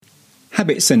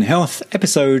Habits and Health,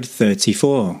 episode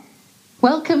 34.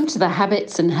 Welcome to the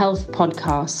Habits and Health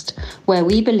podcast, where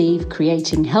we believe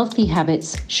creating healthy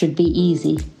habits should be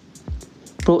easy.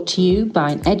 Brought to you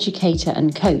by an educator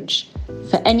and coach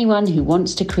for anyone who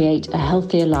wants to create a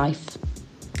healthier life.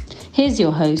 Here's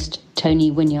your host, Tony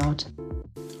Wynyard.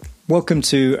 Welcome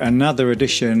to another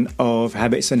edition of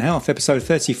Habits and Health, episode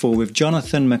 34, with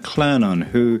Jonathan McClernand,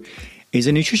 who is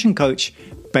a nutrition coach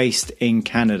based in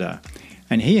Canada.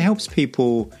 And he helps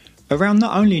people around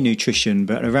not only nutrition,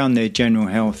 but around their general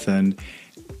health and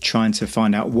trying to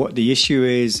find out what the issue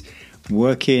is,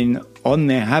 working on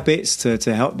their habits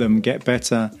to help them get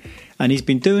better. And he's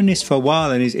been doing this for a while,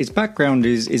 and his background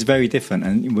is very different.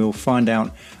 And we'll find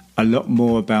out a lot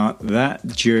more about that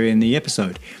during the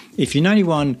episode. If you know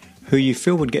anyone who you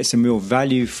feel would get some real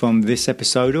value from this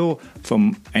episode or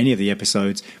from any of the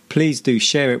episodes, please do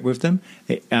share it with them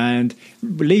and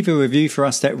leave a review for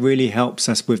us. That really helps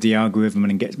us with the algorithm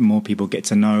and get more people get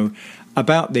to know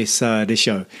about this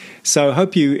show. So I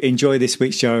hope you enjoy this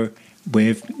week's show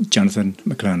with Jonathan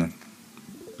McClernand.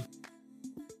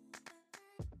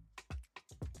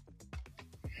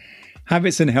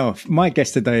 Habits and Health. My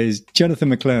guest today is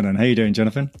Jonathan McClernand. How are you doing,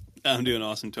 Jonathan? I'm doing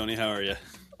awesome, Tony. How are you?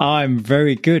 I'm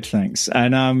very good, thanks.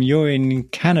 And you're in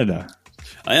Canada.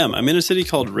 I am. I'm in a city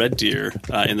called Red Deer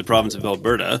in the province of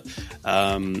Alberta.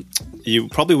 You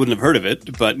probably wouldn't have heard of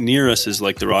it, but near us is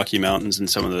like the Rocky Mountains and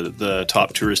some of the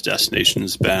top tourist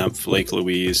destinations, Banff, Lake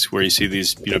Louise, where you see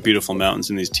these beautiful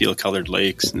mountains and these teal-colored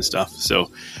lakes and stuff.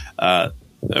 So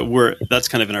that's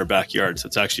kind of in our backyard. So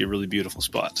it's actually a really beautiful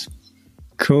spot.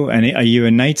 Cool. And are you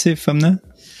a native from there?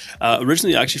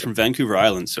 Originally, actually from Vancouver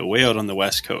Island, so way out on the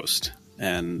west coast.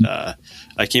 And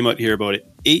I came out here about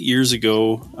 8 years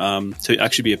ago to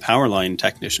actually be a power line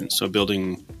technician, so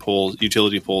building poles,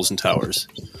 utility poles and towers.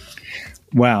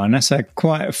 Wow, and that's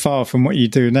quite far from what you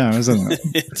do now, isn't it?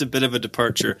 It's a bit of a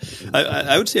departure.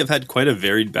 I would say I've had quite a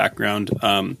varied background.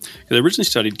 I originally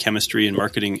studied chemistry and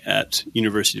marketing at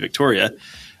University of Victoria.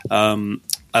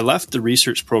 I left the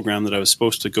research program that I was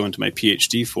supposed to go into my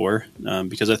PhD for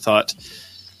because I thought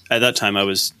at that time I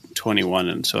was 21,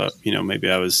 and so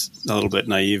maybe I was a little bit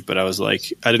naive, but I was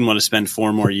like, I didn't want to spend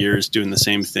 4 more years doing the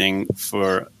same thing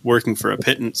for working for a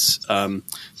pittance to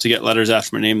get letters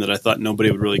after my name that I thought nobody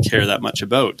would really care that much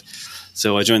about.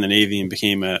 So I joined the Navy and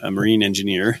became a marine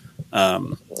engineer,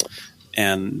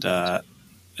 and I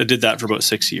did that for about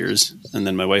 6 years, and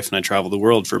then my wife and I traveled the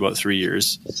world for about 3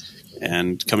 years.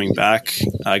 And coming back,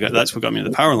 that's what got me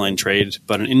into the power line trade,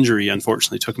 but an injury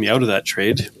unfortunately took me out of that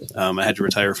trade. I had to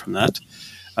retire from that.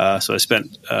 So I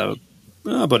spent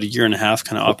about a year and a half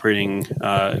kind of operating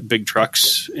big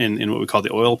trucks in what we call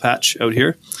the oil patch out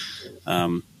here.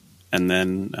 And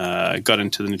then got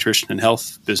into the nutrition and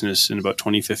health business in about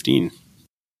 2015.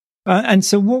 And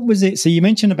so what was it? So you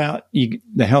mentioned about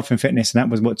the health and fitness, and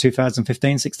that was what,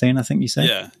 2015, 16, I think you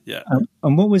said? Yeah.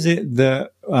 And what was it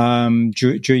that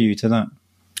drew you to that?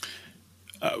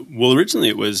 Well, originally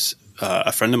it was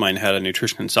a friend of mine had a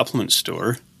nutrition and supplement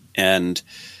store, and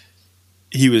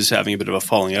he was having a bit of a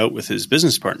falling out with his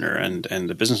business partner, and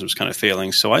the business was kind of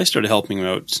failing. So I started helping him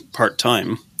out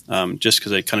part-time just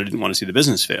because I kind of didn't want to see the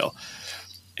business fail.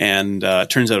 And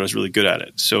turns out I was really good at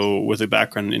it. So with a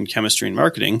background in chemistry and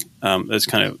marketing, that's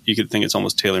kind of, you could think it's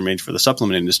almost tailor-made for the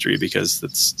supplement industry because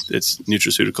it's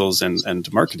nutraceuticals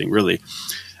and marketing, really.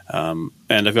 And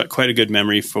I've got quite a good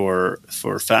memory for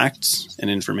facts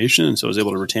and information, and so I was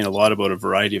able to retain a lot about a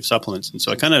variety of supplements. And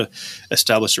so I kind of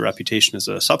established a reputation as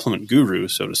a supplement guru,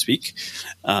 so to speak.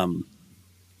 But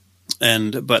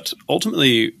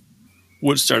ultimately,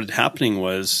 what started happening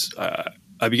was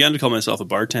I began to call myself a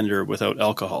bartender without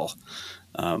alcohol.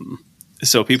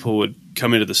 So people would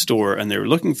come into the store and they were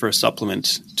looking for a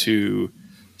supplement to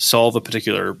solve a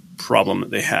particular problem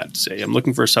that they had. Say, I'm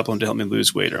looking for a supplement to help me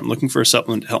lose weight, or I'm looking for a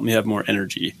supplement to help me have more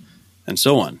energy, and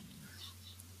so on.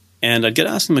 And I'd get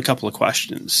asked them a couple of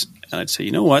questions, and I'd say,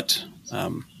 you know what? I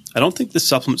don't think this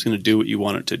supplement's going to do what you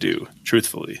want it to do,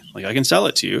 truthfully. Like, I can sell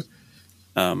it to you,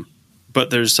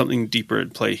 but there's something deeper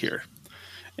at play here.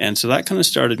 And so that kind of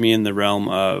started me in the realm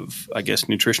of, I guess,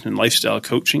 nutrition and lifestyle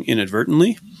coaching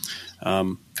inadvertently.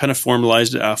 Kind of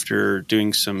formalized it after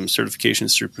doing some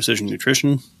certifications through Precision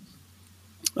Nutrition.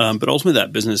 But ultimately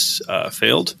that business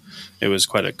failed. It was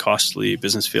quite a costly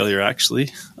business failure, actually.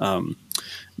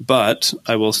 But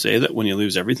I will say that when you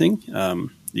lose everything,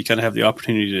 you kind of have the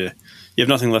opportunity to, you have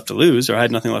nothing left to lose, or I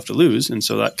had nothing left to lose. And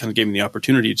so that kind of gave me the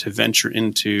opportunity to venture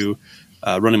into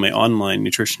running my online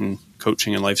nutrition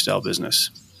coaching and lifestyle business.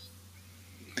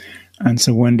 And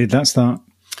so when did that start?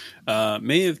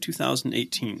 May of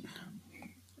 2018.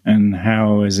 And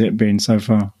how has it been so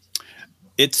far?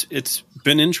 It's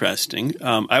been interesting.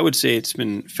 I would say it's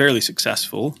been fairly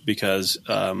successful because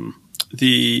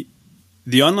the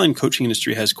online coaching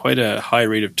industry has quite a high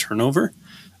rate of turnover.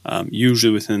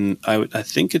 Usually within, I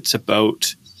think it's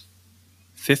about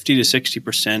 50 to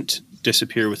 60%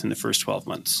 disappear within the first 12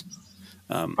 months.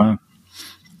 Wow.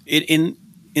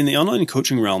 In the online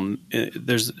coaching realm,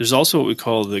 there's also what we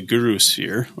call the guru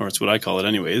sphere, or it's what I call it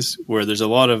anyways, where there's a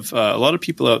lot of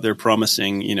people out there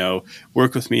promising,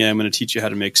 work with me, I'm going to teach you how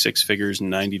to make 6 figures in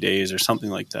 90 days or something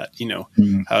like that,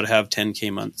 how to have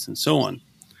 10K months and so on.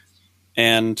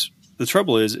 And the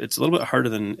trouble is it's a little bit harder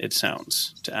than it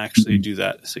sounds to actually do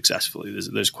that successfully.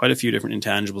 There's quite a few different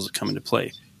intangibles that come into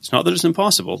play. It's not that it's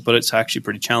impossible, but it's actually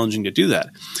pretty challenging to do that.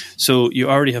 So you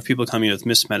already have people coming with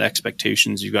mismet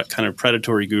expectations. You've got kind of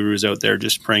predatory gurus out there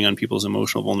just preying on people's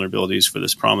emotional vulnerabilities for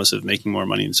this promise of making more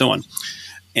money and so on.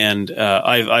 And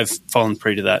I've fallen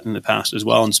prey to that in the past as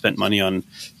well and spent money on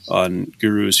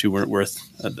gurus who weren't worth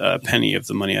a penny of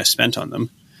the money I spent on them.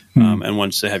 And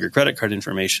once they have your credit card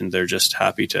information, they're just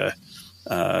happy to,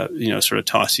 sort of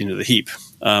toss you into the heap.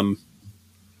 And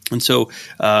so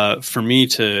for me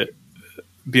to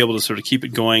be able to sort of keep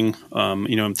it going, I'm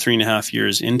 3.5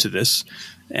 years into this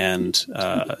and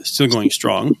still going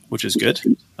strong, which is good.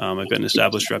 I've got an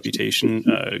established reputation,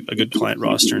 a good client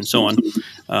roster, and so on.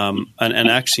 And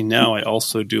actually now I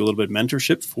also do a little bit of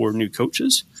mentorship for new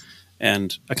coaches.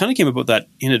 And I kind of came about that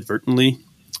inadvertently,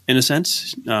 in a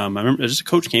sense. I remember just a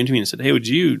coach came to me and said, "Hey, would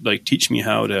you teach me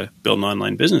how to build an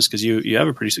online business? Because you have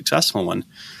a pretty successful one."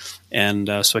 And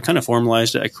so I kind of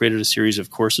formalized it. I created a series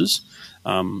of courses.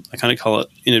 I kind of call it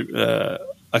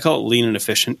lean and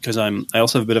efficient because I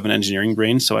also have a bit of an engineering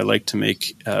brain, so I like to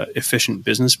make efficient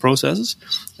business processes,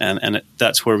 and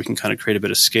that's where we can kind of create a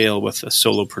bit of scale with a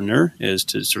solopreneur, is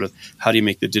to sort of how do you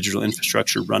make the digital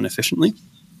infrastructure run efficiently.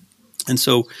 And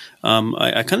so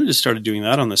I kind of just started doing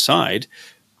that on the side,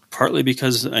 partly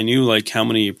because I knew how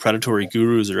many predatory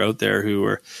gurus are out there who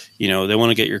are, they want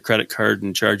to get your credit card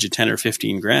and charge you 10 or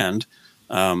 15 grand.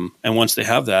 And once they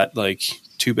have that,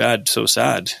 too bad, so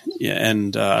sad. Yeah.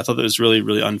 And I thought that was really,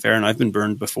 really unfair. And I've been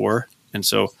burned before. And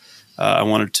so I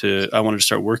wanted to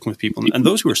start working with people. And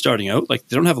those who are starting out, they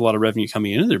don't have a lot of revenue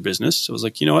coming into their business. So I was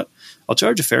like, you know what? I'll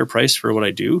charge a fair price for what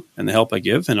I do and the help I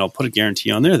give. And I'll put a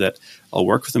guarantee on there that I'll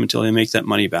work with them until they make that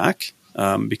money back,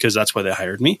 because that's why they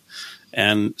hired me.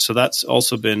 And so that's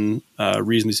also been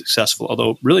reasonably successful,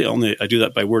 although really only I do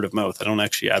that by word of mouth. I don't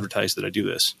actually advertise that I do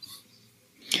this.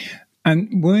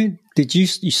 And where did you,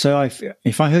 so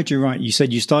if I heard you right, you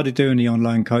said you started doing the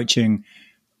online coaching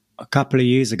a couple of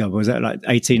years ago. Was that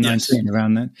 18, Yes. 19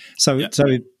 around then? So, Yeah.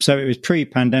 so it was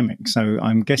pre-pandemic. So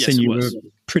I'm guessing Yes, you was. were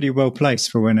pretty well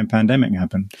placed for when a pandemic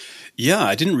happened. Yeah,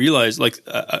 I didn't realize,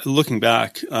 looking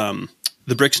back,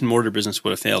 the bricks and mortar business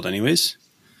would have failed anyways.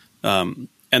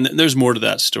 And there's more to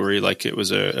that story. It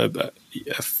was a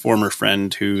former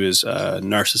friend who is a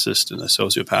narcissist and a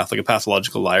sociopath, a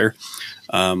pathological liar.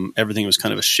 Everything was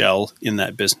kind of a shell in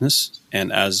that business.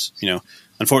 And as,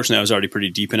 unfortunately, I was already pretty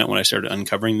deep in it when I started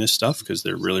uncovering this stuff, because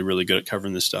they're really, really good at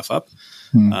covering this stuff up.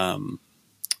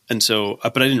 And so,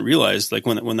 but I didn't realize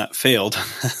when that failed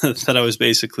that I was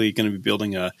basically going to be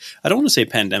building I don't want to say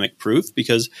pandemic proof,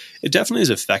 because it definitely has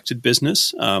affected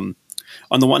business.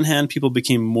 On the one hand, people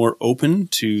became more open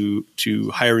to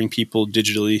hiring people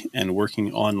digitally and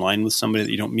working online with somebody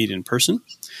that you don't meet in person.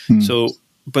 So,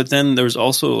 but then there's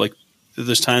also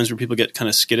there's times where people get kind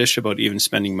of skittish about even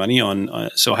spending money on.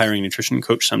 So hiring a nutrition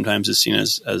coach sometimes is seen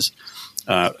as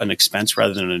an expense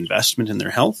rather than an investment in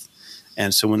their health.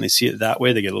 And so when they see it that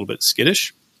way, they get a little bit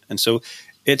skittish. And so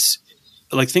it's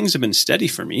things have been steady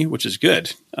for me, which is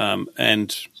good.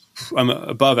 And I'm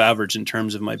above average in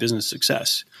terms of my business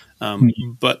success.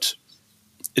 But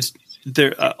it's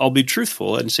there. I'll be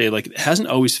truthful and say it hasn't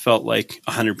always felt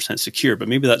 100% secure, but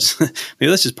maybe that's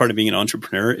just part of being an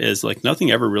entrepreneur, is nothing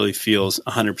ever really feels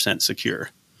 100% secure.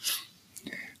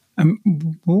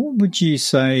 What would you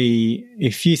say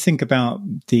if you think about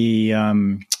the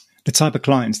type of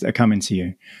clients that are coming to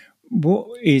you? What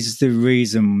is the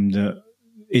reason that,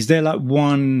 is there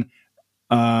one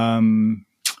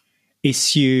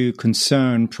issue,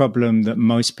 concern, problem that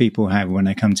most people have when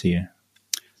they come to you?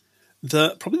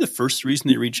 Probably the first reason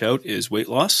they reach out is weight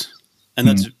loss. And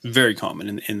that's very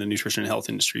common in the nutrition and health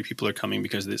industry. People are coming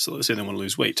because they say they want to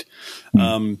lose weight.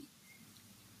 I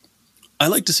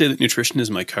like to say that nutrition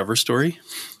is my cover story.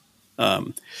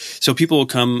 So people will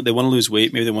come, they want to lose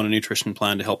weight. Maybe they want a nutrition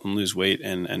plan to help them lose weight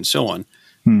and so on.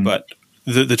 But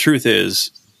the truth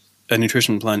is, a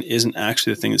nutrition plan isn't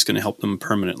actually the thing that's going to help them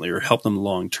permanently or help them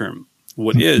long term.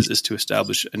 What is to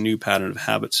establish a new pattern of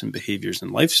habits and behaviors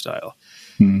and lifestyle.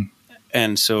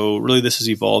 And so really this has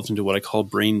evolved into what I call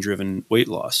brain-driven weight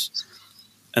loss.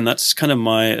 And that's kind of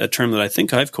a term that I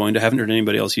think I've coined. I haven't heard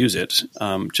anybody else use it,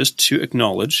 just to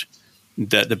acknowledge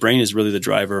that the brain is really the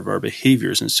driver of our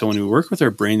behaviors. And so when we work with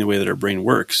our brain the way that our brain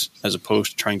works, as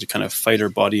opposed to trying to kind of fight our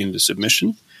body into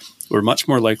submission, we're much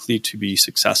more likely to be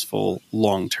successful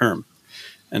long term.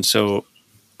 And so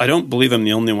I don't believe I'm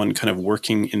the only one kind of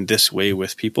working in this way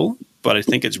with people, but I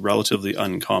think it's relatively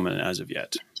uncommon as of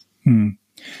yet.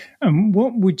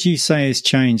 What would you say has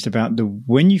changed about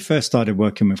when you first started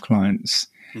working with clients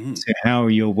to how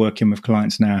you're working with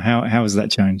clients now? How has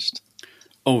that changed?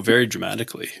 Oh, very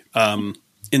dramatically.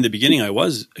 In the beginning, I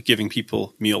was giving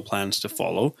people meal plans to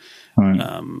follow. Right.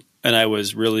 And I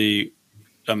was really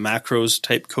a macros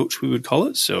type coach, we would call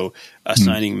it. So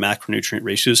assigning macronutrient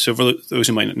ratios. So for those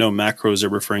who might not know, macros are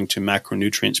referring to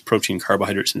macronutrients, protein,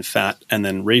 carbohydrates, and fat. And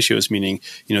then ratios meaning,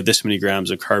 this many grams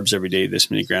of carbs every day,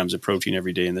 this many grams of protein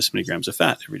every day, and this many grams of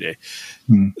fat every day.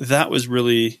 That was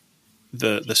really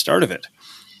the start of it.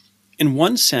 In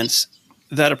one sense,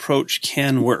 that approach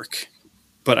can work.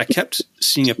 But I kept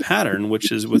seeing a pattern,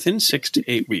 which is within 6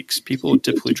 to 8 weeks, people would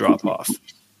typically drop off.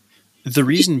 The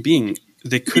reason being,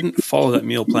 they couldn't follow that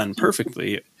meal plan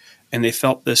perfectly, and they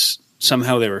felt this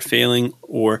somehow they were failing.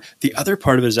 Or the other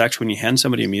part of it is actually when you hand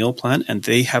somebody a meal plan and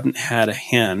they haven't had a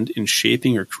hand in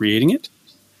shaping or creating it,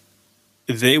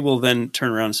 they will then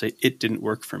turn around and say, it didn't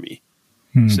work for me.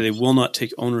 So they will not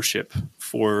take ownership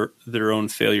for their own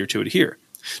failure to adhere.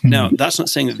 Now, that's not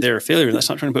saying that they're a failure. That's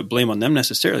not trying to put blame on them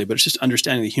necessarily, but it's just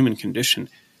understanding the human condition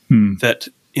that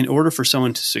in order for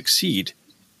someone to succeed,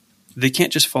 they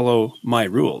can't just follow my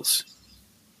rules.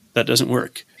 That doesn't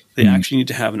work. They actually need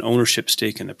to have an ownership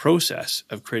stake in the process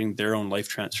of creating their own life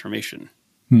transformation.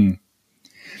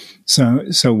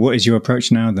 So what is your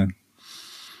approach now then?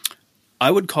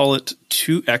 I would call it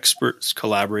two experts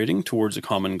collaborating towards a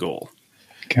common goal.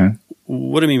 Okay.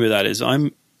 What I mean by that is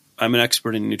I'm an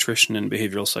expert in nutrition and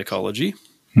behavioral psychology,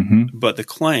 but the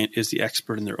client is the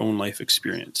expert in their own life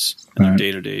experience and their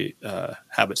day-to-day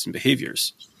habits and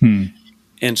behaviors.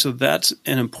 And so that's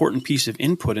an important piece of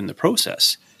input in the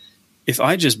process. If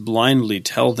I just blindly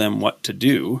tell them what to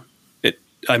do,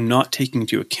 I'm not taking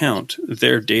into account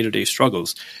their day-to-day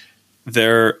struggles,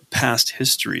 their past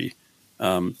history,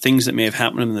 things that may have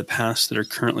happened in the past that are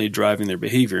currently driving their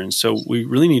behavior. And so we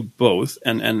really need both.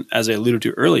 And as I alluded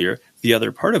to earlier, the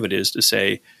other part of it is to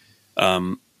say,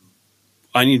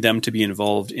 I need them to be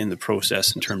involved in the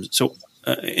process in terms. So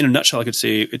in a nutshell, I could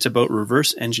say it's about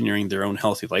reverse engineering their own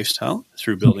healthy lifestyle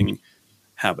through building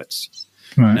habits.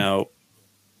 Right. Now,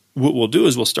 what we'll do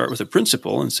is we'll start with a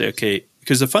principle and say, okay,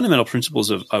 because the fundamental principles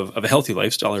of a healthy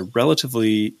lifestyle are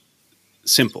relatively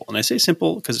simple. And I say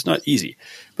simple because it's not easy,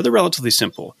 but they're relatively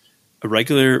simple. A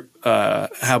regular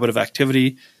habit of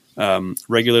activity,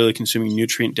 regularly consuming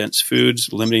nutrient-dense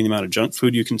foods, limiting the amount of junk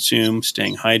food you consume,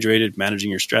 staying hydrated, managing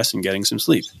your stress, and getting some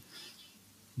sleep.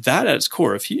 That at its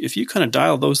core, if you kind of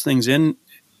dial those things in,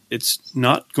 it's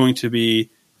not going to be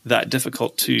that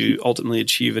difficult to ultimately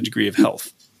achieve a degree of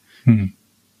health.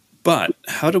 But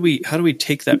how do we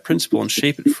take that principle and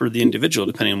shape it for the individual,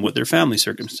 depending on what their family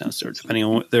circumstances are, depending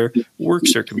on what their work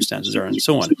circumstances are, and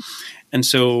so on. And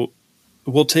so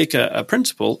we'll take a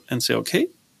principle and say, okay,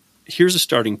 here's a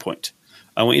starting point.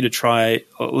 I want you to try,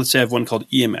 let's say I have one called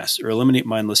EMS, or eliminate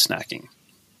mindless snacking.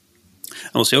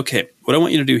 And we'll say, okay, what I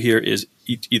want you to do here is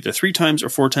eat either 3 times or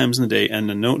 4 times in the day and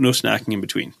no snacking in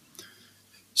between.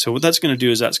 So what that's going to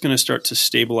do is that's going to start to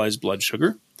stabilize blood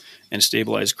sugar and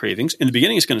stabilize cravings. In the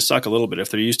beginning, it's going to suck a little bit if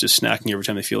they're used to snacking every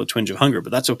time they feel a twinge of hunger,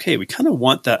 but that's okay. We kind of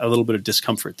want that a little bit of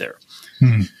discomfort there.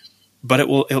 But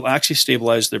it'll actually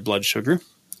stabilize their blood sugar.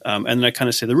 And then I kind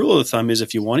of say the rule of thumb is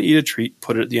if you want to eat a treat,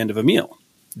 put it at the end of a meal.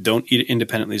 Don't eat it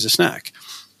independently as a snack.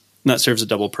 And that serves a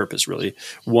double purpose, really.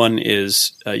 One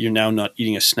is you're now not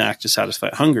eating a snack to satisfy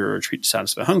hunger or a treat to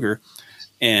satisfy hunger.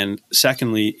 And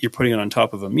secondly, you're putting it on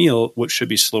top of a meal, which should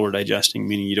be slower digesting,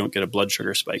 meaning you don't get a blood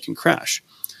sugar spike and crash.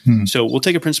 So we'll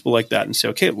take a principle like that and say,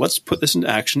 okay, let's put this into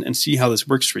action and see how this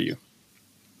works for you.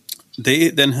 They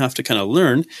then have to kind of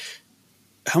learn,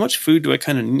 how much food do I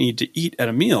kind of need to eat at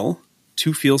a meal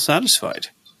to feel satisfied?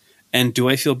 And do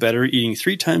I feel better eating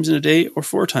 3 times in a day or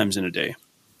 4 times in a day?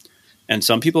 And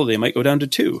some people, they might go down to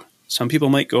 2. Some people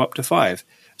might go up to 5.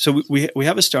 So we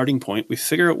have a starting point. We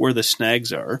figure out where the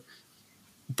snags are,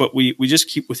 but we just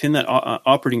keep within that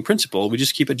operating principle. We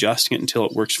just keep adjusting it until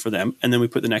it works for them. And then we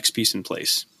put the next piece in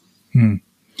place. And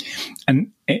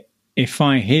if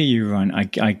I hear you, Ryan,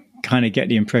 I kind of get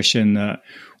the impression that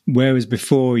whereas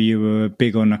before you were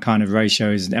big on the kind of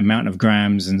ratios, the amount of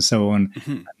grams and so on,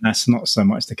 that's not so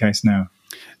much the case now.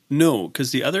 No,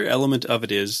 because the other element of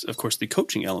it is, of course, the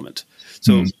coaching element.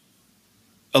 So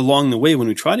along the way, when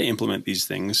we try to implement these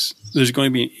things, there's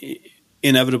going to be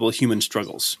inevitable human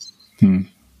struggles.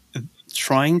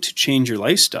 Trying to change your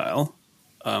lifestyle,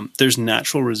 there's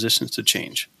natural resistance to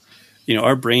change.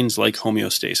 Our brains like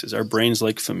homeostasis. Our brains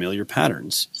like familiar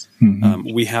patterns.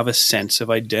 We have a sense of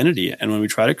identity. And when we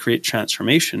try to create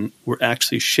transformation, we're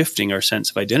actually shifting our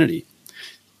sense of identity.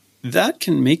 That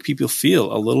can make people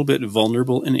feel a little bit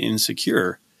vulnerable and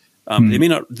insecure. They may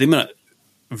not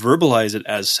verbalize it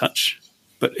as such,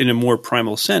 but in a more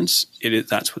primal sense,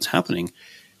 that's what's happening.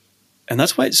 And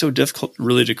that's why it's so difficult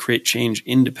really to create change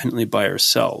independently by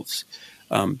ourselves,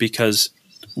 because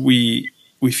we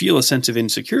feel a sense of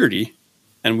insecurity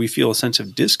and we feel a sense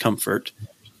of discomfort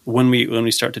when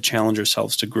we start to challenge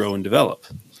ourselves to grow and develop.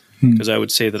 Because I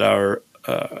would say that our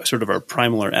sort of our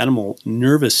primal or animal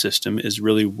nervous system is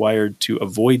really wired to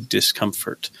avoid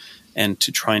discomfort and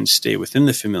to try and stay within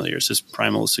the familiar. It's this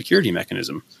primal security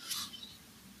mechanism.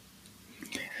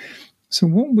 So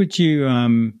what would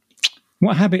you,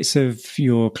 what habits have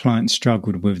your clients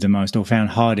struggled with the most or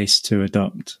found hardest to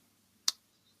adopt?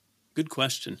 Good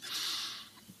question.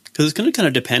 Because it's going to kind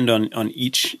of depend on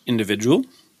each individual.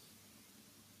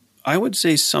 I would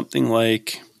say something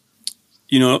like,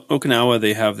 Okinawa,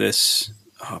 they have this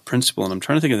principle, and I'm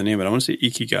trying to think of the name of it. I want to say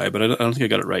Ikigai, but I don't think I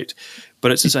got it right.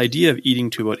 But it's this idea of eating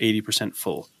to about 80%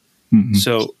 full.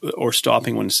 So, or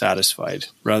stopping when satisfied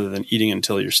rather than eating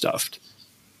until you're stuffed.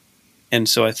 And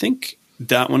so I think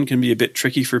that one can be a bit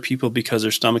tricky for people because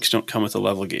their stomachs don't come with a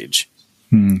level gauge.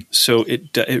 So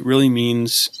it really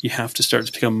means you have to start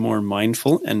to become more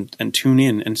mindful and tune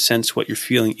in and sense what you're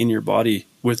feeling in your body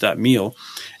with that meal.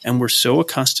 And we're so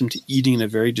accustomed to eating in a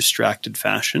very distracted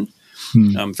fashion.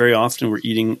 Very often we're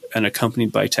eating and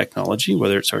accompanied by technology,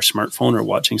 whether it's our smartphone or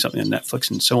watching something on Netflix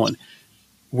and so on,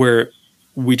 where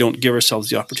we don't give ourselves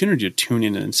the opportunity to tune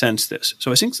in and sense this.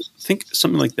 So I think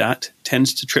something like that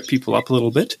tends to trip people up a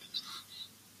little bit.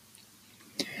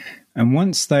 And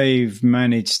once they've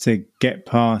managed to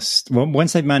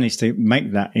once they've managed to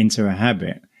make that into a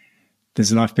habit,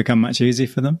 does life become much easier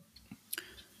for them?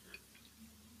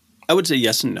 I would say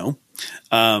yes and no.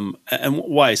 And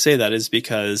why I say that is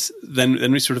because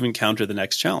then we sort of encounter the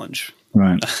next challenge.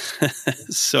 Right.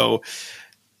 So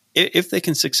if they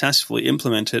can successfully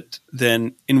implement it,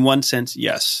 then in one sense,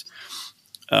 yes.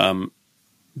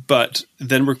 But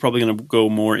then we're probably going to go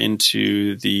more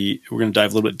into we're going to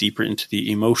dive a little bit deeper into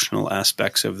the emotional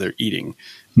aspects of their eating,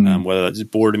 whether that's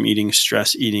boredom eating,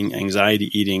 stress eating, anxiety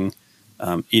eating,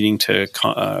 eating to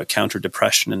counter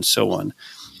depression, and so on.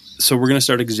 So we're going to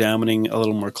start examining a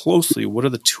little more closely what are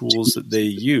the tools that they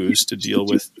use to deal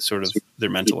with sort of their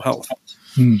mental health.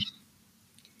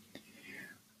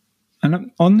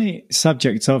 And on the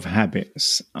subject of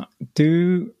habits,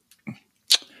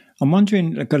 I'm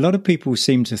wondering, like, a lot of people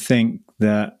seem to think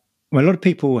that, a lot of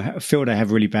people feel they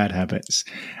have really bad habits.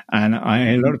 And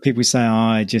a lot of people say,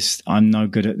 I'm no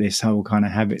good at this whole kind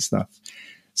of habit stuff.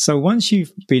 So once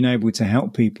you've been able to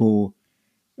help people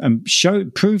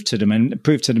prove to them and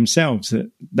prove to themselves that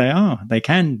they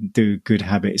can do good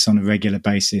habits on a regular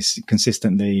basis,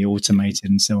 consistently automated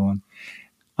and so on,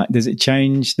 does it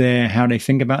change how they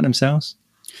think about themselves?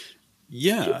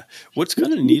 Yeah. What's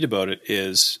kind of neat about it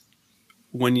is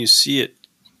when you see it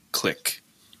click,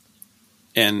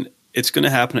 and it's going to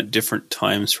happen at different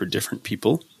times for different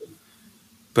people.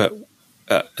 But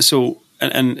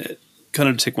and kind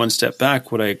of to take one step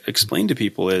back, what I explain to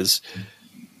people is,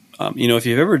 if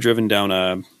you've ever driven down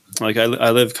I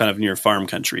live kind of near farm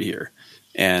country here.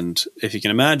 And if you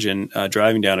can imagine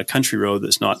driving down a country road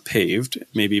that's not paved,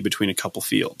 maybe between a couple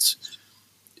fields,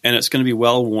 and it's going to be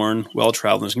well-worn,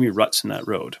 well-traveled, and there's going to be ruts in that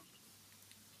road.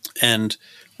 And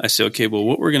I say, okay, well,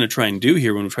 what we're going to try and do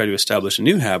here when we try to establish a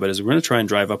new habit is we're going to try and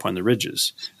drive up on the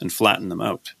ridges and flatten them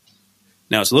out.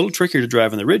 Now, it's a little trickier to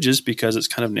drive on the ridges because it's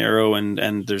kind of narrow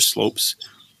and there's slopes.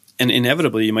 And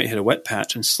inevitably, you might hit a wet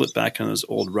patch and slip back into those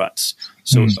old ruts.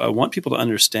 So I want people to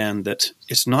understand that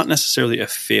it's not necessarily a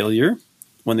failure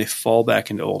when they fall back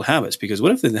into old habits, because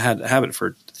what if they had a habit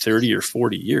for 30 or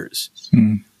 40 years?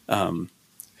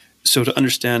 So to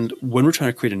understand, when we're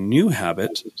trying to create a new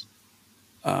habit,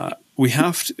 we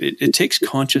have to, it takes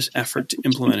conscious effort to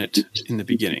implement it in the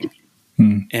beginning.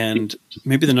 And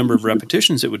maybe the number of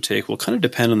repetitions it would take will kind of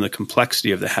depend on the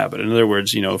complexity of the habit. In other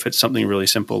words, if it's something really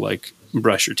simple like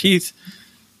brush your teeth,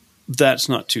 that's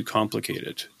not too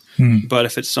complicated. But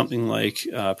if it's something like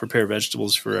prepare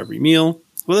vegetables for every meal,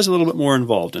 well, there's a little bit more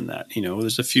involved in that.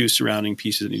 There's a few surrounding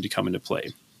pieces that need to come into play.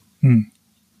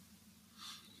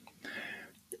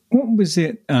 What was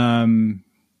it?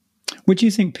 What do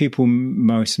you think people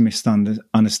most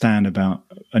misunderstand about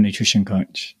a nutrition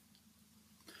coach?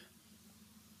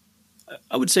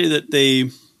 I would say that a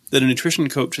nutrition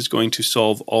coach is going to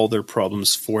solve all their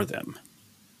problems for them.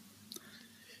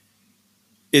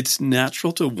 It's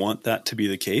natural to want that to be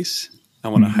the case. I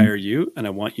want to hire you and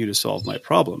I want you to solve my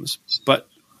problems. But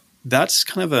that's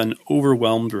kind of an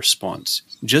overwhelmed response.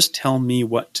 Just tell me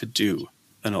what to do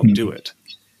and I'll do it.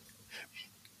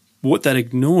 What that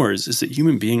ignores is that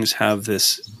human beings have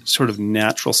this sort of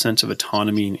natural sense of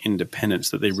autonomy and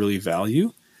independence that they really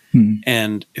value.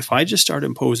 And if I just start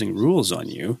imposing rules on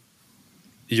you,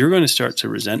 you're going to start to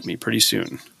resent me pretty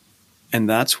soon. And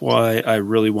that's why I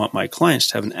really want my clients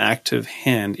to have an active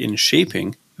hand in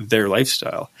shaping their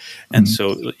lifestyle. And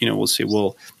so, we'll say,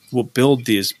 we'll build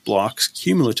these blocks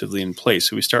cumulatively in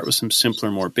place. So we start with some simpler,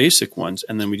 more basic ones,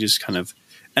 and then we just kind of,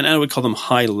 and I would call them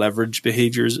high leverage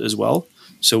behaviors as well.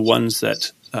 So ones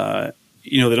that, they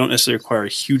don't necessarily require a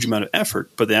huge amount of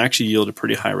effort, but they actually yield a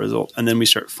pretty high result. And then we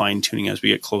start fine tuning as we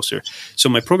get closer. So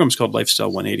my program is called Lifestyle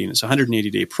 180, and it's a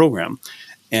 180-day program.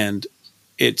 And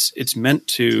it's meant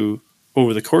to,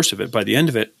 over the course of it, by the end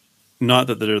of it, not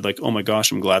that they're like, oh my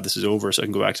gosh, I'm glad this is over so I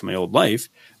can go back to my old life.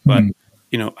 But,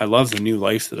 I love the new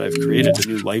life that I've created, the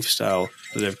new lifestyle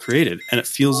that I've created. And it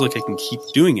feels like I can keep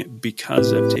doing it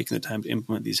because I've taken the time to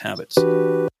implement these habits.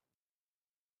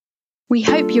 We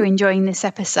hope you're enjoying this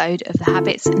episode of the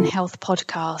Habits and Health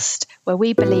podcast, where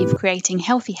we believe creating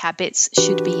healthy habits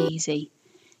should be easy.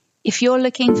 If you're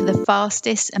looking for the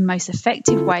fastest and most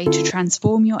effective way to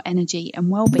transform your energy and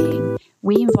well-being,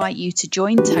 we invite you to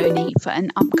join Tony for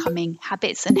an upcoming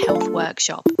Habits and Health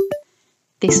workshop.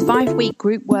 This 5-week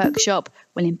group workshop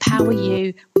will empower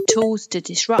you with tools to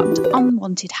disrupt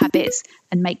unwanted habits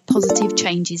and make positive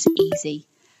changes easy.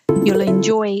 You'll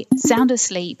enjoy sounder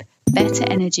sleep, better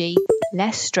energy,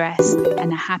 less stress,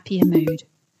 and a happier mood.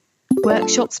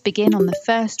 Workshops begin on the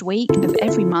first week of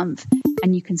every month,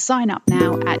 and you can sign up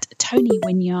now at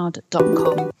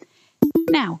tonywynyard.com.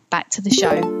 Now, back to the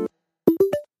show.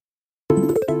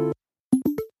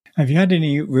 Have you had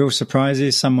any real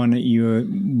surprises? Someone that you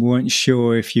weren't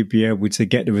sure if you'd be able to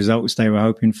get the results they were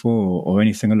hoping for, or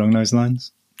anything along those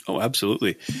lines? Oh,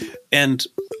 absolutely. And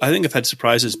I think I've had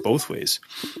surprises both ways.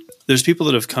 There's people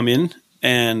that have come in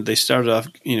and they started off,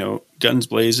 guns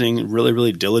blazing, really,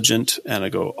 really diligent. And I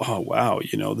go, oh, wow,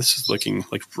 this is looking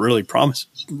like really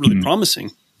promising.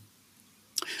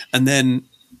 And then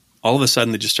all of a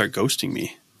sudden they just start ghosting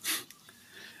me.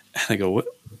 And I go,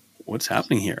 what's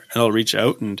happening here? And I'll reach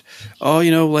out and,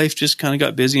 life just kind of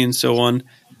got busy and so on.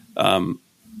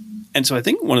 And so I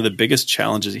think one of the biggest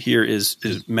challenges here is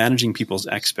managing people's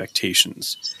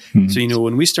expectations. So,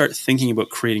 when we start thinking about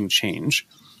creating change,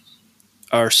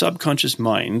 our subconscious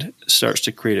mind starts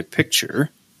to create a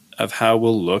picture of how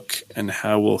we'll look and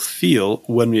how we'll feel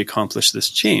when we accomplish this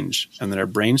change. And then our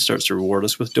brain starts to reward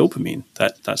us with dopamine.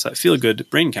 That's that feel-good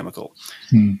brain chemical.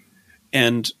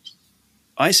 And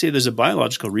I say there's a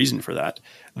biological reason for that.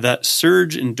 That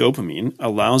surge in dopamine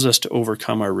allows us to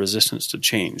overcome our resistance to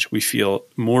change. We feel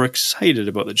more excited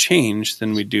about the change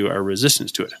than we do our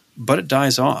resistance to it. But it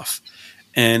dies off.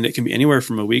 And it can be anywhere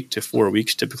from a week to 4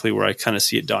 weeks, typically, where I kind of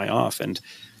see it die off. And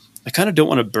I kind of don't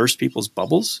want to burst people's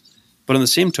bubbles. But on the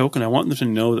same token, I want them to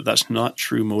know that that's not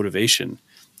true motivation.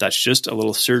 That's just a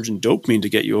little surge in dopamine to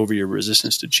get you over your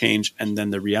resistance to change. And then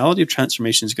the reality of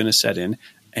transformation is going to set in.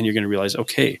 And you're going to realize,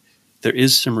 okay, there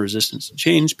is some resistance to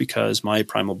change because my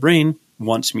primal brain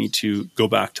wants me to go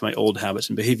back to my old habits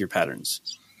and behavior patterns.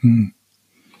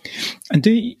 And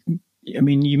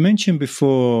you mentioned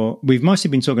before, we've mostly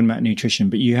been talking about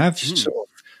nutrition, but you have sort of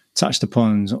touched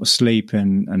upon sort of sleep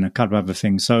and a couple of other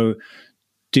things. So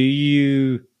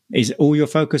is all your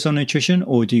focus on nutrition,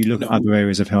 or do you look at other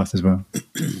areas of health as well?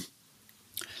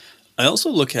 I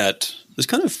also look at, there's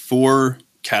kind of 4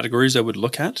 categories I would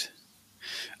look at.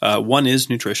 One is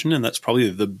nutrition, and that's probably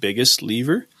the biggest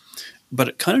lever, but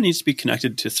it kind of needs to be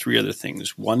connected to 3 other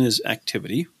things. One is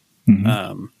activity.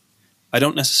 I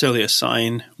don't necessarily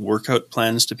assign workout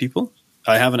plans to people.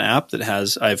 I have an app that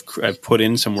I've put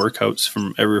in some workouts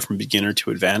from everywhere from beginner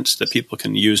to advanced that people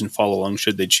can use and follow along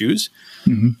should they choose.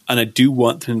 And I do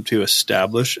want them to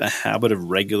establish a habit of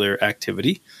regular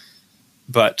activity,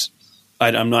 but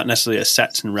I'm not necessarily a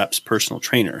sets and reps personal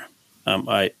trainer.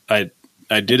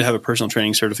 I did have a personal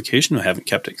training certification. I haven't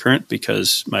kept it current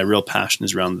because my real passion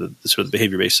is around the sort of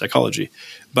behavior-based psychology.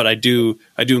 But I do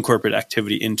incorporate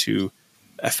activity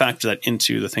I factor that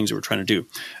into the things that we're trying to do.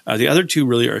 The other 2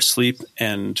 really are sleep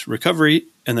and recovery,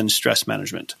 and then stress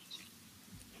management.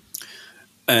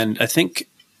 And I think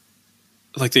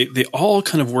like they all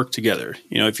kind of work together.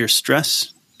 If your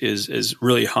stress is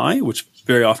really high, which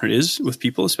very often it is with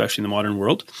people, especially in the modern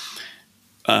world.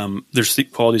 Their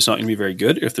sleep quality is not going to be very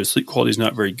good. If their sleep quality is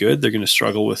not very good, they're going to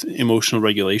struggle with emotional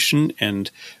regulation and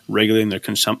regulating their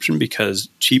consumption, because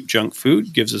cheap junk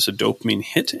food gives us a dopamine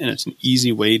hit, and it's an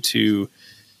easy way to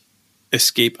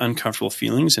escape uncomfortable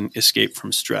feelings and escape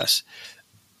from stress.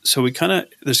 So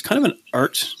there's kind of an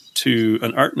art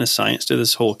and a science to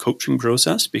this whole coaching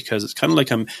process, because it's kind of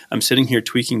like I'm sitting here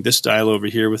tweaking this dial over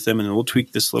here with them, and then we'll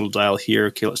tweak this little dial here.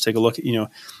 Okay, let's take a look at,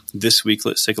 this week,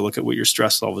 let's take a look at what your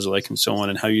stress levels are like and so on,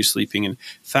 and how you're sleeping, and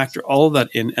factor all of that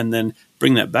in, and then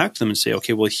bring that back to them and say,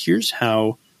 okay, well, here's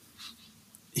how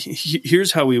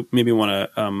we maybe want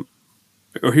to,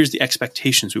 or here's the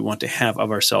expectations we want to have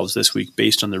of ourselves this week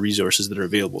based on the resources that are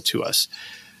available to us.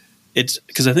 It's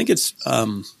because I think it's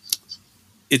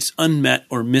unmet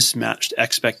or mismatched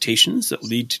expectations that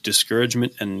lead to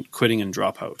discouragement and quitting and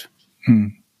dropout.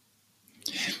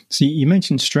 So you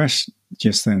mentioned stress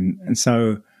just then, and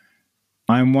so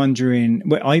I'm wondering,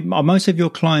 are most of your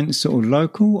clients sort of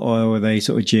local, or are they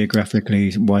sort of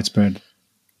geographically widespread?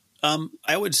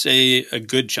 I would say a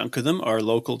good chunk of them are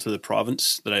local to the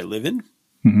province that I live in.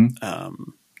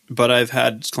 But I've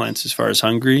had clients as far as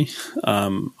Hungary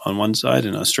on one side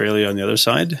and Australia on the other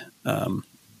side.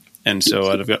 And so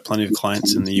I've got plenty of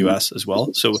clients in the US as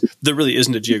well. So there really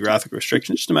isn't a geographic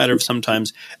restriction. It's just a matter of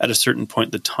sometimes at a certain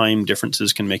point, the time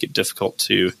differences can make it difficult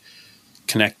to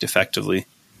connect effectively.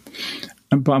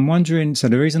 But I'm wondering, so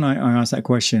the reason I asked that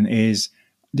question is,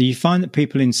 do you find that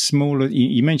people in smaller,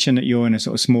 you mentioned that you're in a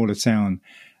sort of smaller town,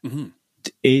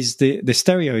 is the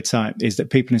stereotype is that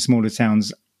people in smaller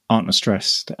towns aren't as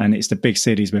stressed, and it's the big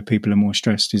cities where people are more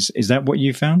stressed. Is that what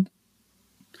you found?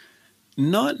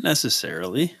 Not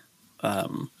necessarily.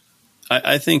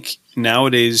 I think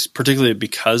nowadays, particularly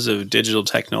because of digital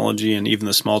technology and even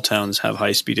the small towns have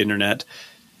high-speed internet,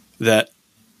 that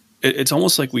it's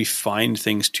almost like we find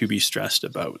things to be stressed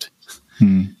about.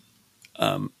 And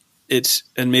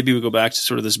maybe we go back to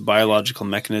sort of this biological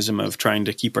mechanism of trying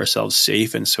to keep ourselves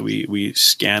safe. And so we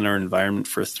scan our environment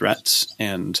for threats,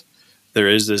 and there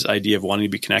is this idea of wanting to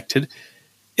be connected.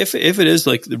 If it is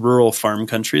like the rural farm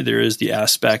country, there is the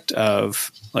aspect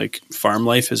of like farm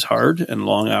life is hard and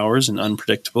long hours and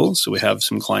unpredictable. So we have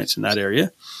some clients in that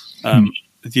area.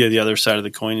 The other side of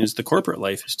the coin is the corporate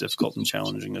life is difficult and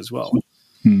challenging as well.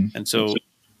 And so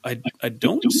I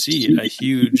don't see a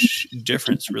huge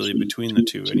difference really between the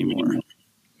two anymore.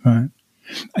 Right.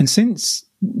 And since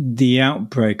the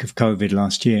outbreak of COVID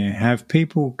last year, have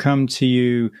people come to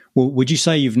you? Well, would you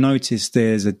say you've noticed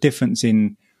there's a difference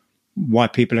in why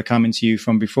people are coming to you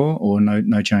from before, or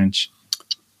no change?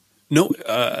 No,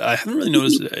 I haven't really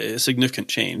noticed a significant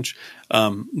change.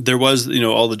 There was,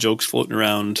 all the jokes floating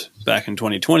around back in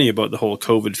 2020 about the whole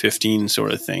COVID-15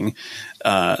 sort of thing,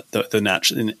 the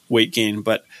natural weight gain.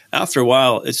 But after a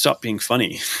while, it stopped being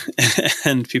funny.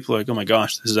 And people are like, oh my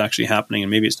gosh, this is actually happening.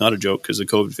 And maybe it's not a joke because the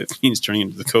COVID-15 is turning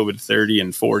into the COVID-30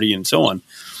 and 40 and so on.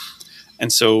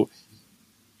 And so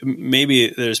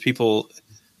maybe there's people,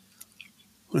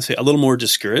 I want to say, a little more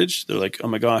discouraged. They're like, oh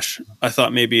my gosh, I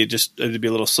thought maybe it'd be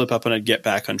a little slip up and I'd get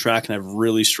back on track, and I've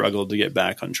really struggled to get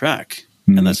back on track.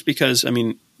 And that's because,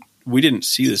 we didn't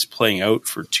see this playing out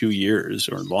for 2 years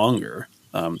or longer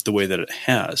the way that it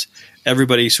has.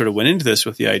 Everybody sort of went into this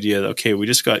with the idea that, okay, we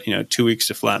just got 2 weeks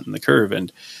to flatten the curve.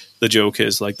 And the joke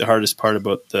is like the hardest part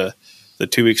about the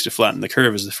 2 weeks to flatten the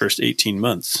curve is the first 18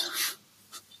 months.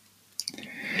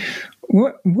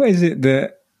 What is it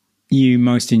that you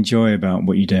most enjoy about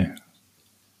what you do?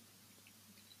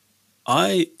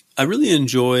 I really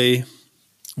enjoy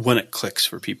when it clicks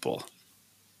for people.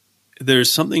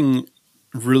 There's something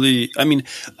really,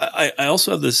 I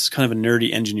also have this kind of a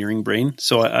nerdy engineering brain.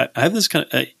 So I have this kind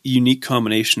of a unique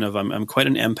combination of I'm quite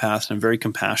an empath, and I'm very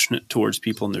compassionate towards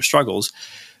people and their struggles.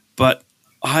 But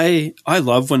I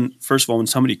love when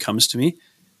somebody comes to me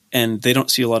and they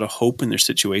don't see a lot of hope in their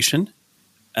situation.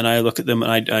 And I look at them,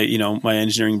 and I my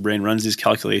engineering brain runs these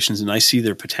calculations, and I see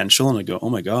their potential, and I go, oh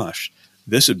my gosh,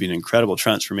 this would be an incredible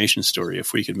transformation story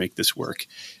if we could make this work.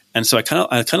 And so I kind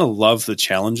of love the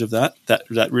challenge of that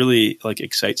really like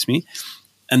excites me.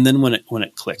 And then when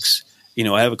it clicks,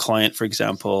 I have a client, for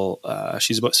example,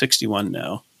 she's about 61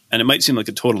 now, and it might seem like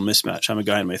a total mismatch. I'm a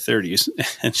guy in my 30s,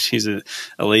 and she's a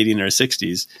lady in her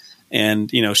 60s,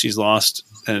 and she's lost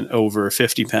over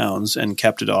 50 pounds and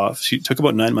kept it off. She took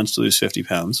about 9 months to lose 50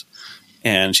 pounds,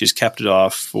 and she's kept it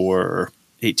off for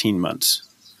 18 months.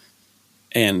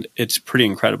 And it's pretty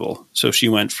incredible. So she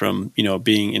went from,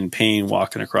 being in pain,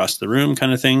 walking across the room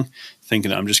kind of thing,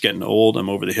 thinking I'm just getting old, I'm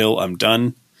over the hill, I'm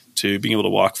done, to being able to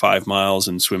walk 5 miles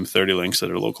and swim 30 lengths at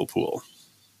her local pool.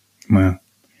 Wow.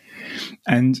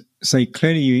 And so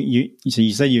clearly you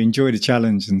say you enjoy the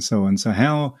challenge and so on. So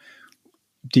how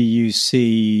do you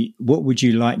see, what would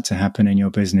you like to happen in your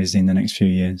business in the next few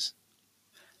years?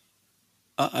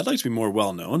 I'd like to be more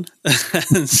well-known.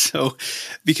 And so,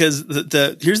 because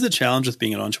here's the challenge with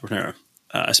being an entrepreneur,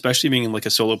 especially being like a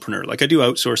solopreneur. Like I do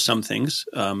outsource some things,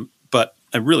 but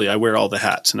I wear all the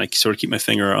hats, and I sort of keep my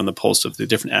finger on the pulse of the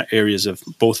different areas of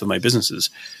both of my businesses.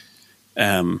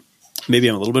 Maybe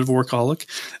I'm a little bit of a workaholic.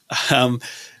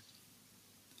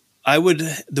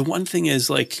 The one thing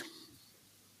is like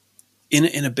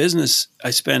in a business, I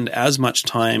spend as much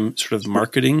time sort of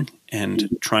marketing and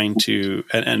trying to,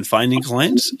 and finding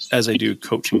clients as I do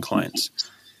coaching clients.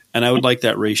 And I would like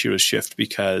that ratio to shift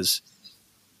because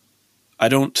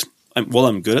I'm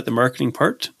good at the marketing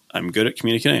part. I'm good at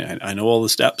communicating. I know all the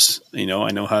steps, I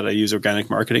know how to use organic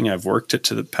marketing. I've worked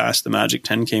it past the magic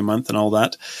 10K month and all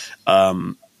that. I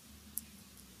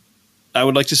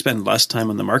would like to spend less time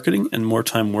on the marketing and more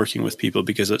time working with people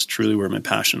because that's truly where my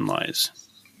passion lies.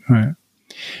 Right.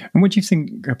 And what do you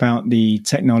think about the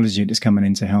technology that's coming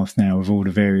into health now with all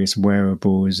the various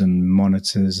wearables and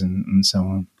monitors and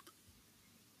so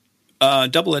on?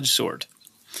 Double-edged sword.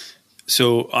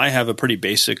 So I have a pretty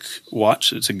basic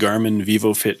watch. It's a Garmin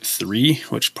VivoFit 3,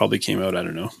 which probably came out,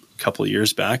 a couple of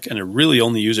years back, and I really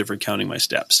only use it for counting my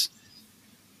steps.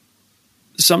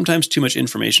 Sometimes too much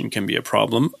information can be a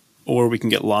problem, or we can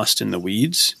get lost in the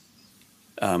weeds.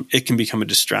 It can become a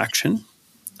distraction.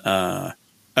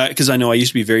 Because I know I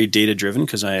used to be very data-driven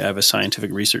because I have a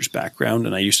scientific research background,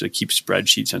 and I used to keep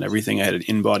spreadsheets on everything. I had an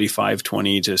InBody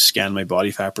 520 to scan my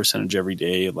body fat percentage every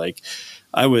day. Like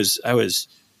I was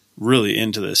really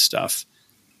into this stuff.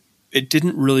 It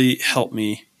didn't really help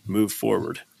me move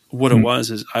forward. What it was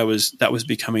that was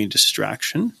becoming a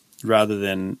distraction rather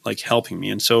than like helping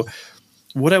me. And so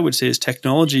what I would say is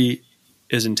technology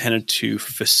is intended to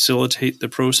facilitate the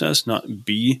process, not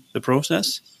be the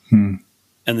process.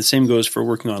 And the same goes for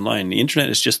working online. The internet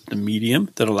is just the medium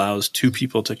that allows two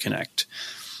people to connect.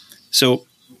 So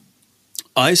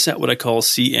I set what I call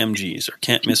CMGs, or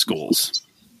can't miss goals.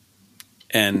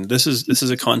 And this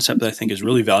is a concept that I think is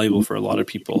really valuable for a lot of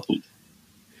people.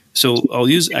 So I'll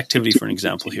use activity for an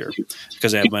example here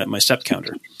because I have my step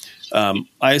counter.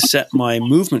 I set my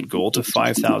movement goal to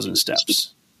 5,000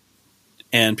 steps.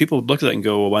 And people would look at that and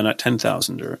go, well, why not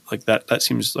 10,000? Or like that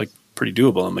seems like pretty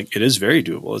doable. I'm like, it is very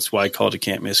doable. That's why I call it a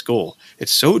can't miss goal.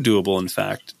 It's so doable, in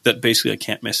fact, that basically I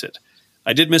can't miss it.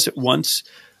 I did miss it once.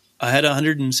 I had a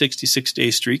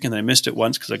 166-day streak, and I missed it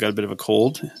once because I got a bit of a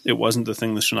cold. It wasn't the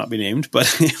thing that should not be named, but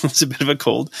it was a bit of a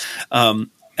cold. And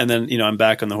then, I'm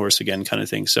back on the horse again kind of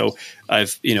thing. So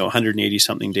I've,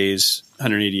 180-something days,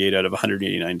 188 out of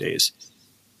 189 days.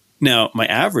 Now, my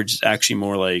average is actually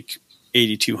more like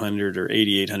 8,200 or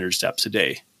 8,800 steps a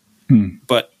day.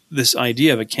 But this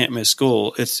idea of a can't miss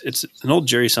goal, it's an old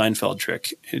Jerry Seinfeld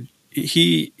trick.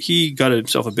 He got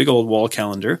himself a big old wall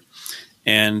calendar,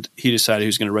 and he decided he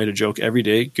was going to write a joke every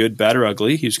day, good, bad, or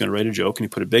ugly. He was going to write a joke, and he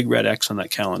put a big red X on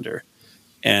that calendar.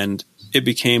 And it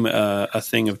became a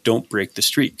thing of don't break the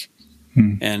streak.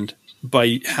 And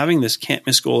by having this can't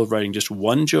miss goal of writing just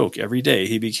one joke every day,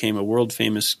 he became a world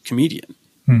famous comedian.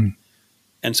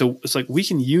 And so it's like we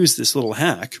can use this little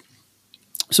hack.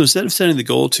 So instead of setting the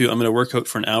goal to I'm going to work out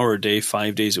for an hour a day,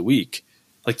 5 days a week,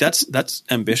 like that's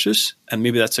ambitious, and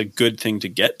maybe that's a good thing to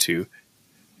get to.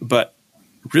 But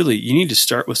really, you need to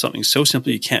start with something so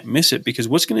simple you can't miss it, because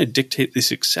what's going to dictate the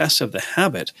success of the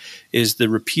habit is the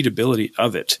repeatability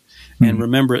of it. And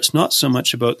remember, it's not so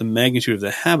much about the magnitude of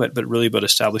the habit, but really about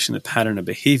establishing the pattern of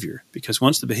behavior. Because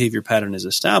once the behavior pattern is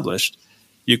established,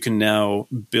 you can now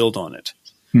build on it.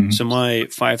 So my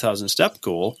 5,000 step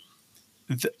goal,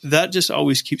 that just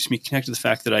always keeps me connected to the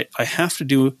fact that I have to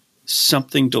do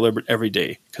something deliberate every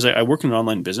day, because I work in an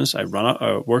online business. I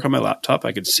work on my laptop.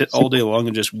 I could sit all day long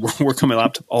and just work on my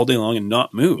laptop all day long and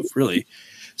not move, really.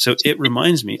 So it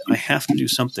reminds me I have to do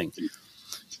something.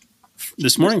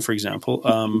 This morning, for example,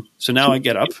 so now I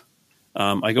get up,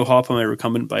 I go hop on my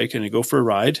recumbent bike and I go for a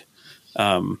ride.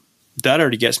 That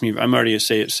already gets me. I'm already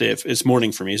say if it's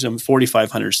morning for me, so I'm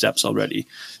 4,500 steps already.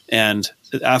 And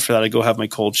after that, I go have my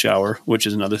cold shower, which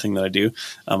is another thing that I do.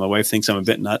 My wife thinks I'm a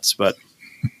bit nuts, but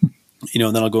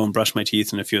and then I'll go and brush my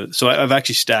teeth and so I've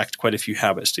actually stacked quite a few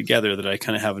habits together that I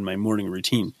kind of have in my morning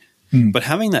routine. But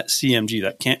having that CMG,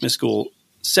 that can't miss goal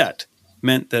set,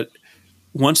 meant that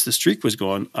once the streak was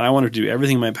going, I wanted to do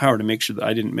everything in my power to make sure that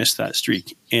I didn't miss that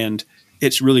streak. And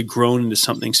it's really grown into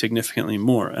something significantly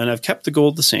more. And I've kept the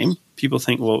goal the same. People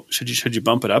think, well, should you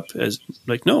bump it up? As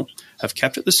like, no, I've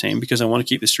kept it the same because I want to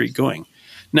keep the streak going.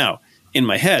 Now, in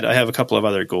my head, I have a couple of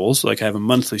other goals. Like I have a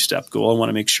monthly step goal. I want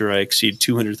to make sure I exceed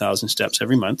 200,000 steps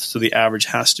every month. So the average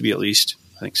has to be at least,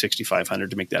 I think,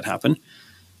 6,500 to make that happen.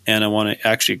 And I want to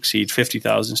actually exceed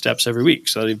 50,000 steps every week.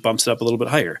 So that it bumps it up a little bit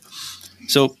higher.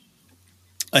 So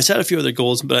I set a few other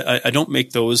goals, but I don't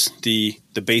make those the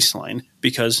baseline,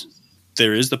 because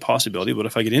there is the possibility, what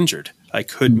if I get injured? I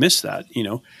could miss that,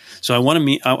 So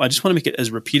I just want to make it as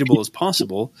repeatable as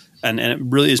possible. And it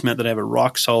really has meant that I have a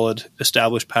rock solid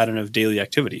established pattern of daily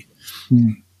activity.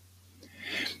 Mm.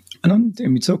 And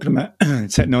we're talking about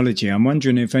technology. I'm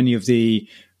wondering if any of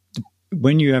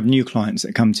when you have new clients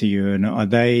that come to you, and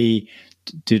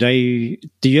do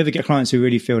you ever get clients who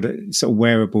really feel that sort of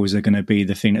wearables are going to be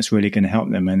the thing that's really going to help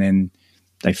them, and then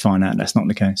they find out that's not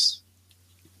the case?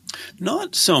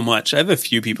 Not so much. I have a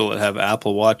few people that have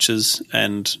Apple Watches,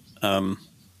 and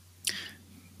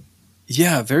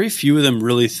very few of them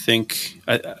really think,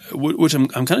 which I'm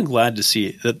kind of glad to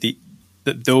see, that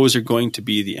those are going to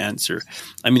be the answer.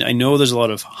 I mean, I know there's a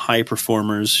lot of high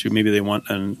performers who maybe they want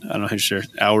I don't know how to say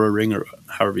Oura ring, or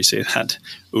however you say that,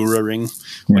 Oura ring,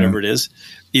 whatever it is,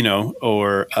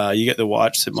 or you get the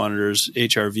watch that monitors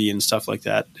HRV and stuff like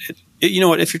that. You know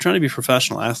what? If you're trying to be a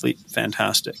professional athlete,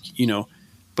 fantastic,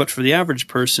 But for the average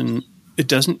person, it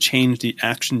doesn't change the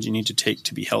actions you need to take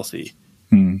to be healthy.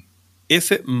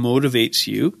 If it motivates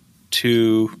you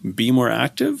to be more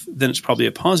active, then it's probably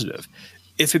a positive.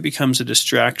 If it becomes a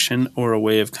distraction or a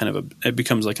way of it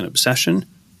becomes like an obsession,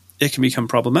 it can become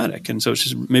problematic. And so it's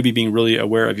just maybe being really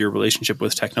aware of your relationship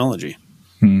with technology.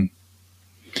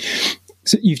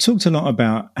 So you've talked a lot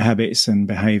about habits and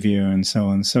behavior and so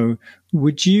on. So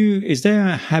is there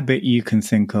a habit you can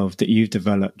think of that you've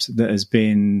developed that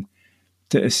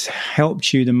has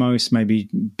helped you the most, maybe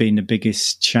been the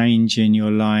biggest change in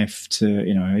your life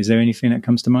is there anything that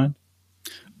comes to mind?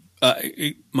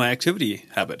 My activity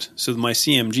habit. So my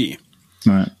CMG,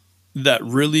 right, that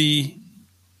really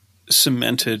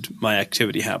cemented my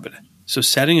activity habit. So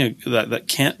setting that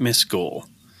can't miss goal,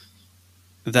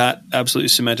 that absolutely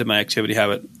cemented my activity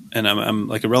habit. And I'm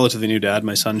like a relatively new dad.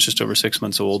 My son's just over 6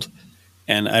 months old.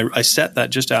 And I set that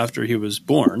just after he was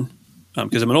born,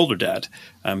 because I'm an older dad.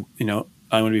 I'm going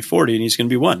to be 40 and he's going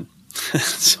to be 1.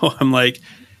 So I'm like,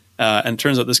 and it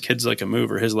turns out this kid's like a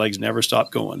mover. His legs never stop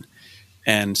going.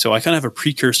 And so I kind of have a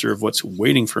precursor of what's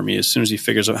waiting for me. As soon as he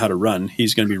figures out how to run,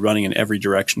 he's going to be running in every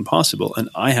direction possible. And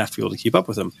I have to be able to keep up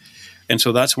with him. And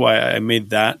so that's why I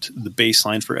made that the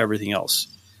baseline for everything else.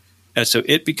 And so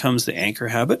it becomes the anchor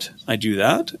habit. I do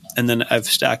that. And then I've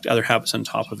stacked other habits on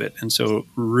top of it. And so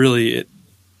really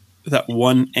that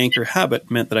one anchor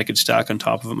habit meant that I could stack on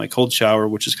top of it my cold shower,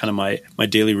 which is kind of my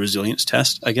daily resilience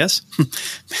test, I guess.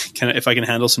 If I can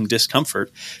handle some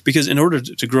discomfort. Because in order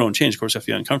to grow and change, of course, I have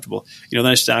to be uncomfortable. Then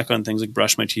I stack on things like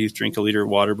brush my teeth, drink a liter of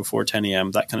water before 10 a.m.,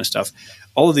 that kind of stuff.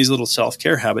 All of these little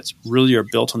self-care habits really are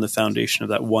built on the foundation of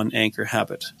that one anchor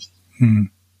habit.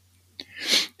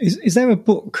 Is there a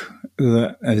book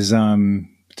that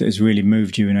has really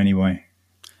moved you in any way?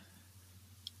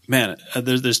 Man,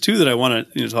 there's two that I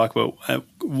want to talk about.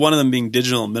 One of them being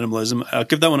digital minimalism. I'll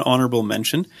give that one honorable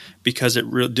mention because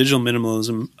digital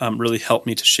minimalism really helped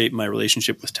me to shape my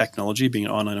relationship with technology, being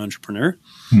an online entrepreneur.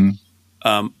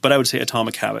 But I would say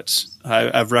Atomic Habits.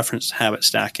 I've referenced habit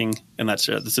stacking, and that's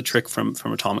a trick from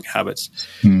Atomic Habits.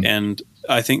 And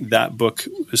I think that book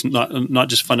is not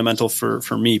just fundamental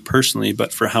for me personally,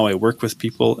 but for how I work with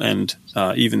people, and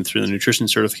even through the nutrition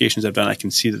certifications I've done, I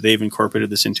can see that they've incorporated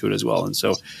this into it as well. And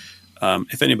so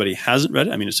if anybody hasn't read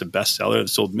it, I mean, it's a bestseller.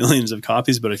 It's sold millions of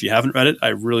copies, but if you haven't read it, I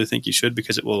really think you should,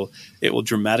 because it will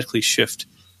dramatically shift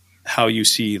how you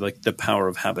see like the power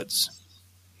of habits.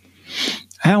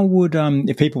 How would,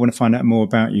 if people want to find out more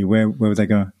about you, where would they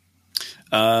go?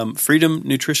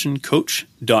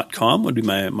 freedomnutritioncoach.com would be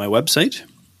my website.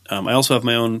 I also have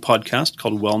my own podcast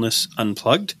called Wellness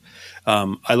Unplugged.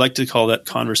 I like to call that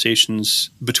conversations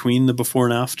between the before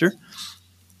and after.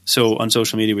 So on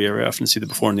social media, we very often see the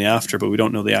before and the after, but we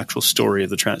don't know the actual story of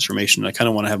the transformation. I kind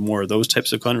of want to have more of those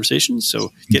types of conversations.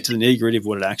 So get to the nitty-gritty of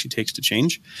what it actually takes to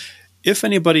change. If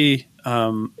anybody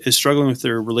is struggling with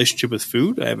their relationship with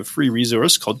food, I have a free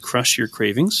resource called Crush Your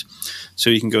Cravings. So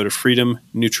you can go to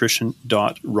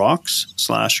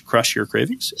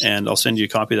freedomnutrition.rocks/crushyourcravings, and I'll send you a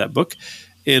copy of that book.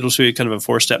 It'll show you kind of a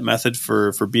 4-step method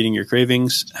for beating your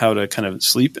cravings, how to kind of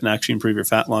sleep and actually improve your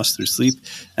fat loss through sleep,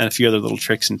 and a few other little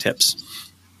tricks and tips.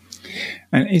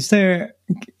 And is there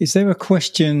a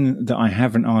question that I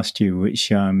haven't asked you, which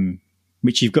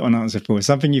you've got an answer for?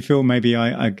 Something you feel maybe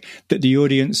that the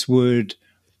audience would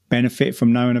benefit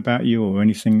from knowing about you, or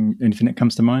anything that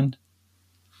comes to mind?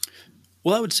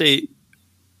 Well, I would say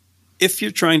if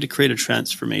you're trying to create a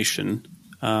transformation,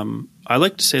 I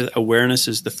like to say that awareness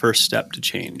is the first step to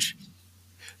change.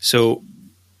 So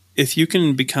if you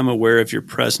can become aware of your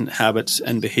present habits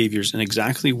and behaviors and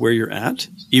exactly where you're at,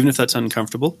 even if that's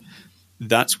uncomfortable,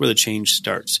 that's where the change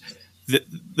starts.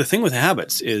 The thing with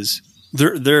habits is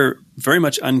they're very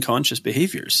much unconscious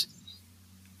behaviors.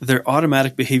 They're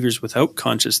automatic behaviors without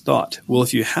conscious thought. Well,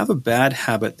 if you have a bad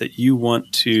habit that you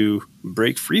want to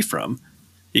break free from,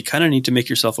 you kind of need to make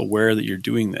yourself aware that you're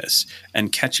doing this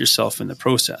and catch yourself in the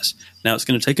process. Now, it's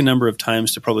going to take a number of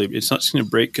times to it's not just going to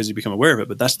break because you become aware of it,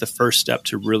 but that's the first step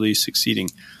to really succeeding.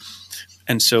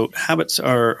 And so habits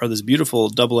are this beautiful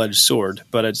double-edged sword,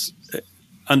 but it's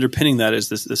underpinning that is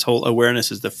this whole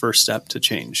awareness is the first step to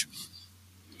change.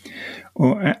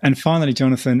 Well, and finally,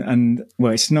 Jonathan,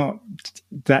 it's not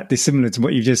that dissimilar to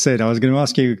what you just said. I was going to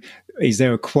ask you, is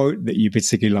there a quote that you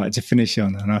particularly like to finish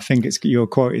on? And I think your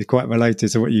quote is quite related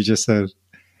to what you just said.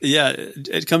 Yeah,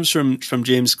 it comes from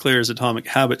James Clear's Atomic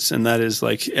Habits, and that is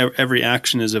like every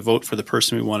action is a vote for the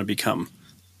person we want to become.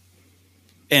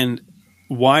 And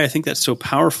why I think that's so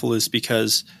powerful is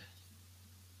because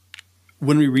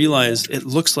when we realize it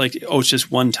looks like, it's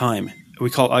just one time. I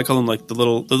call them like the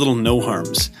little no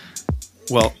harms.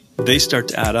 Well, they start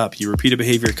to add up. You repeat a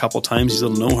behavior a couple times, these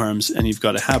little no harms, and you've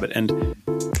got a habit. And,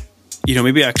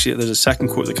 maybe actually there's a second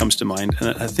quote that comes to mind, and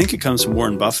I think it comes from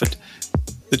Warren Buffett.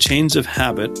 The chains of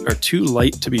habit are too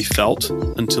light to be felt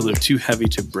until they're too heavy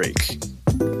to break.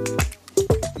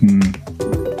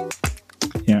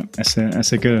 Yeah,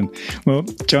 that's a good one. Well,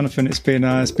 Jonathan, it's been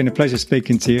a pleasure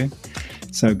speaking to you.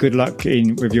 So good luck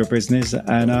with your business,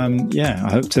 and I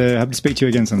hope to speak to you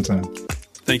again sometime.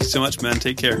 Thank you so much, man.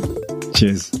 Take care.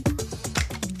 Cheers.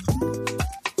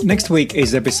 Next week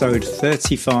is episode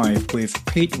 35 with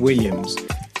Pete Williams,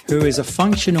 who is a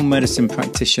functional medicine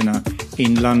practitioner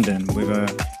in London.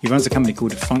 He runs a company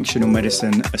called Functional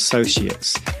Medicine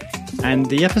Associates. And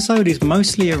the episode is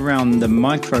mostly around the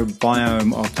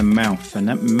microbiome of the mouth, and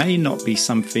that may not be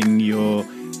something you're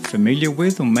familiar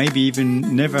with or maybe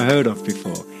even never heard of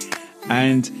before.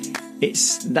 And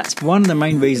that's one of the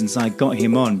main reasons I got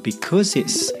him on, because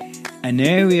it's an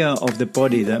area of the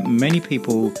body that many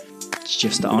people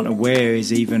just aren't aware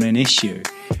is even an issue.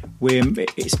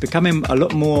 It's becoming a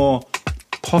lot more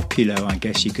popular, I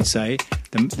guess you could say,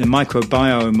 the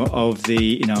microbiome of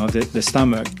the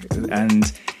stomach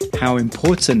and how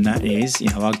important that is,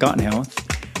 our gut health.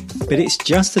 But it's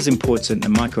just as important, the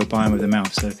microbiome of the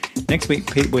mouth. So next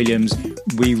week, Pete Williams,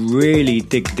 we really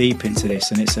dig deep into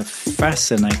this, and it's a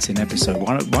fascinating episode.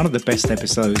 One of the best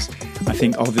episodes, I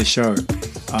think, of the show.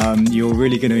 You're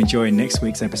really going to enjoy next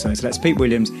week's episode. So that's Pete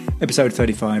Williams, episode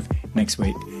 35, next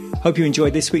week. Hope you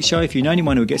enjoyed this week's show. If you know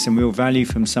anyone who will get some real value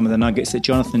from some of the nuggets that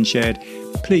Jonathan shared,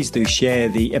 please do share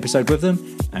the episode with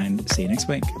them, and see you next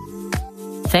week.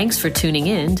 Thanks for tuning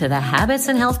in to the Habits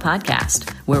and Health Podcast,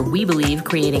 where we believe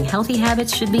creating healthy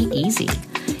habits should be easy.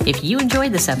 If you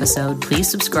enjoyed this episode, please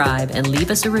subscribe and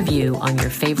leave us a review on your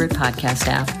favorite podcast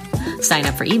app. Sign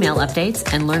up for email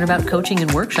updates and learn about coaching and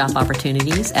workshop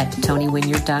opportunities at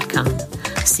TonyWinyard.com.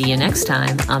 See you next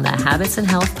time on the Habits and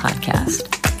Health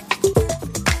Podcast.